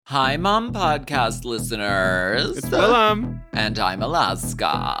Hi, Mom Podcast listeners. It's Willem. And I'm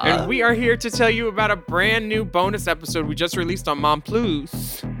Alaska. And we are here to tell you about a brand new bonus episode we just released on Mom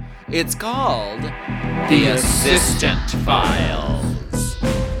Plus. It's called The Assistant Files.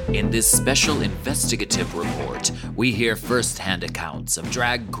 In this special investigative report, we hear first-hand accounts of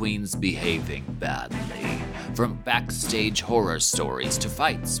drag queens behaving badly. From backstage horror stories to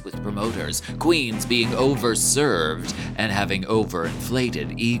fights with promoters, queens being overserved and having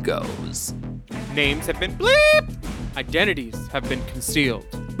overinflated egos. Names have been bleeped. Identities have been concealed.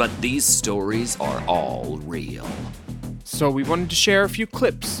 But these stories are all real. So we wanted to share a few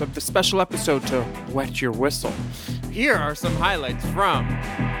clips of the special episode to wet your whistle. Here are some highlights from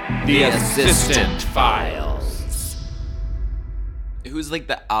The Assistant Files. Who's like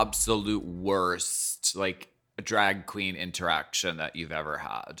the absolute worst, like, drag queen interaction that you've ever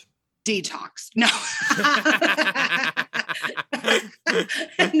had? Detox. No.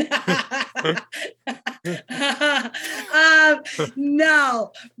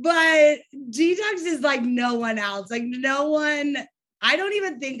 No, but Detox is like no one else. Like no one, I don't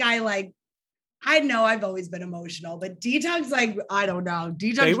even think I know I've always been emotional, but Detox, like, I don't know.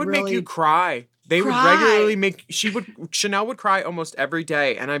 Detox They would really make you cry. They would regularly Chanel would cry almost every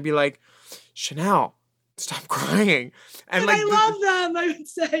day. And I'd be like, Chanel, stop crying. And like, I love them, I would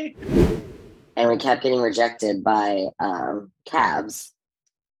say. And we kept getting rejected by cabs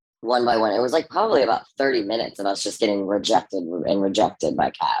one by one. It was like probably about 30 minutes of us just getting rejected by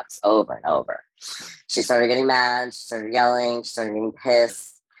cabs over and over. She started getting mad. She started yelling. She started getting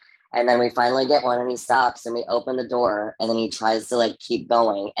pissed. And then we finally get one and he stops and we open the door and then he tries to like keep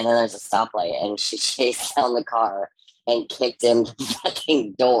going. And then there's a stoplight and she chased down the car and kicked in the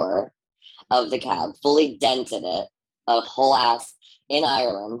fucking door of the cab, fully dented it, a whole ass in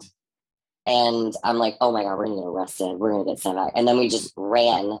Ireland. And I'm like, oh my God, we're gonna get arrested. We're gonna get sent back. And then we just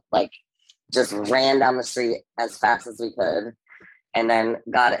ran down the street as fast as we could. And then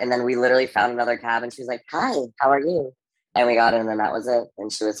we literally found another cab and she was like, hi, how are you? And we got in and that was it.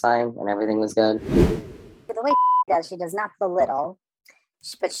 And she was fine and everything was good. The way she does not belittle,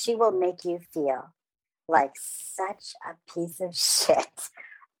 but she will make you feel like such a piece of shit.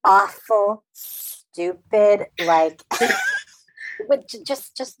 Awful, stupid, like with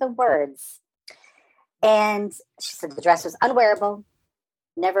just the words. And she said the dress was unwearable.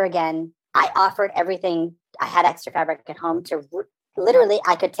 Never again. I offered everything. I had extra fabric at home to literally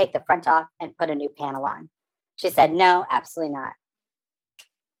I could take the front off and put a new panel on. She said, no, absolutely not.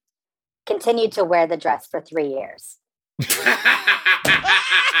 Continued to wear the dress for 3 years.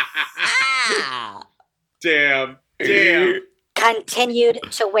 Damn. Continued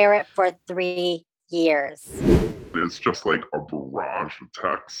to wear it for 3 years. It's just like a barrage of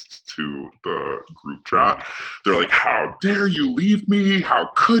text to the group chat. They're like, how dare you leave me? How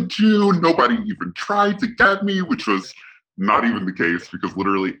could you? Nobody even tried to get me, which was not even the case because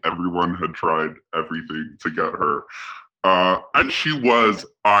literally everyone had tried everything to get her. And she was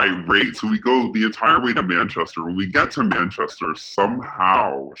irate. So we go the entire way to Manchester. When we get to Manchester,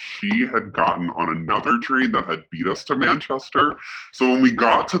 somehow she had gotten on another train that had beat us to Manchester. So when we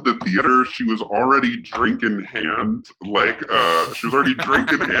got to the theater, she was already drink in hand,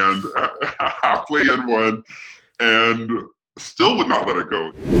 halfway in one, and still would not let it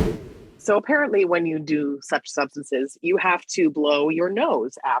go. So apparently when you do such substances, you have to blow your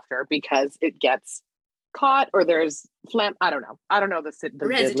nose after because it gets caught or there's phlegm. I don't know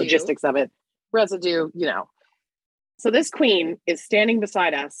the logistics of it. Residue, you know. So this queen is standing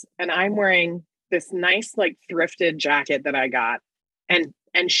beside us and I'm wearing this nice like thrifted jacket that I got. And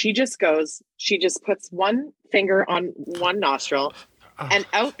she just puts one finger on one nostril and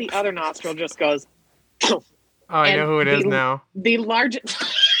out the other nostril just goes. Oh, I know who it is now. The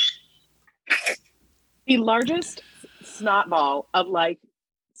largest snot ball of like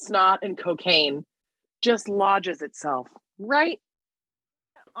snot and cocaine just lodges itself right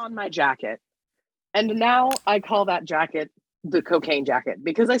on my jacket. And now I call that jacket the cocaine jacket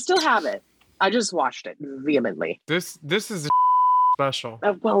because I still have it. I just washed it vehemently. This is special.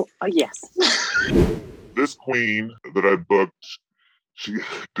 Yes. This queen that I booked, she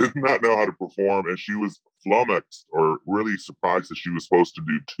did not know how to perform and she was flummoxed or really surprised that she was supposed to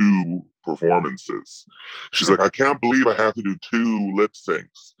do 2 performances. She's like, I can't believe I have to do 2 lip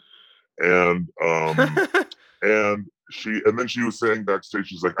syncs. And then she was saying backstage,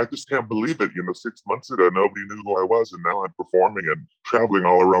 she's like, I just can't believe it. 6 months ago, nobody knew who I was. And now I'm performing and traveling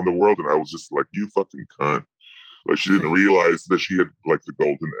all around the world. And I was just like, you fucking cunt. Like, she didn't realize that she had like the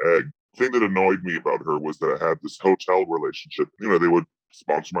golden egg. The thing that annoyed me about her was that I had this hotel relationship. They would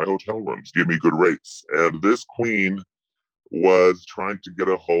sponsor my hotel rooms, give me good rates. And this queen was trying to get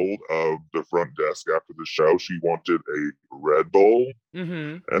a hold of the front desk after the show. She wanted a Red Bull,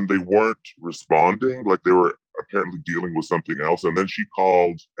 and they weren't responding. Like, they were apparently dealing with something else. And then she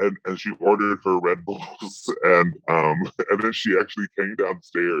called and she ordered her Red Bulls, and then she actually came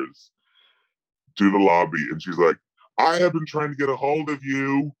downstairs to the lobby, and she's like, I have been trying to get a hold of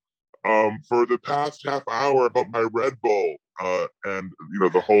you for the past half hour about my Red Bull. And, you know,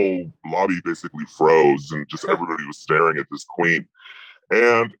 the whole lobby basically froze, and just everybody was staring at this queen.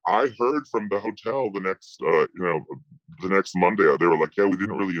 And I heard from the hotel the next Monday, they were like, yeah, we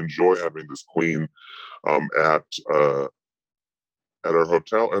didn't really enjoy having this queen at our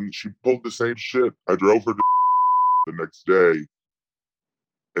hotel. And she pulled the same shit. I drove her to the next day,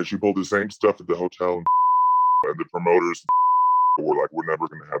 and she pulled the same stuff at the hotel. And the promoters were like, we're never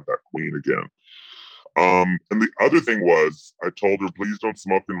going to have that queen again. And the other thing was, I told her, please don't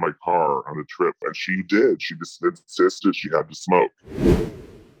smoke in my car on the trip. And she did. She just insisted she had to smoke.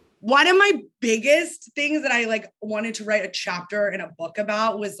 One of my biggest things that I wanted to write a chapter in a book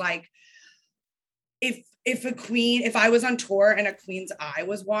about was like, if I was on tour and a queen's eye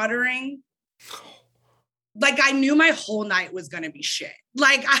was watering, like, I knew my whole night was going to be shit.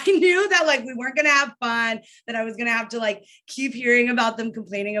 Like, I knew that, like, we weren't going to have fun, that I was going to have to, like, keep hearing about them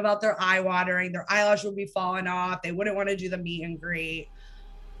complaining about their eye watering. Their eyelash would be falling off. They wouldn't want to do the meet and greet.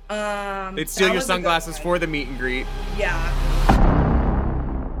 They'd steal your sunglasses for the meet and greet. Yeah.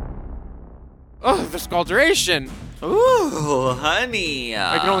 Oh, the scalderation. Ooh, honey.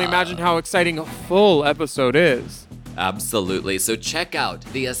 I can only imagine how exciting a full episode is. Absolutely. So check out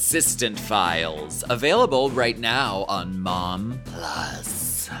The Assistant Files, available right now on Mom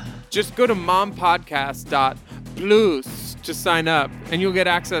Plus. Just go to mompodcast.plus to sign up, and you'll get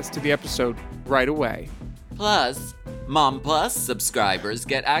access to the episode right away. Plus, Mom Plus subscribers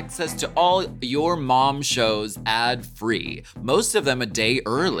get access to all your mom shows ad-free, most of them a day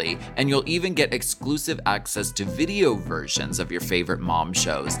early, and you'll even get exclusive access to video versions of your favorite mom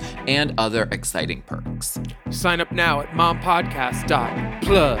shows and other exciting perks. Sign up now at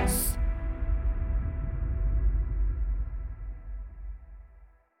mompodcast.plus.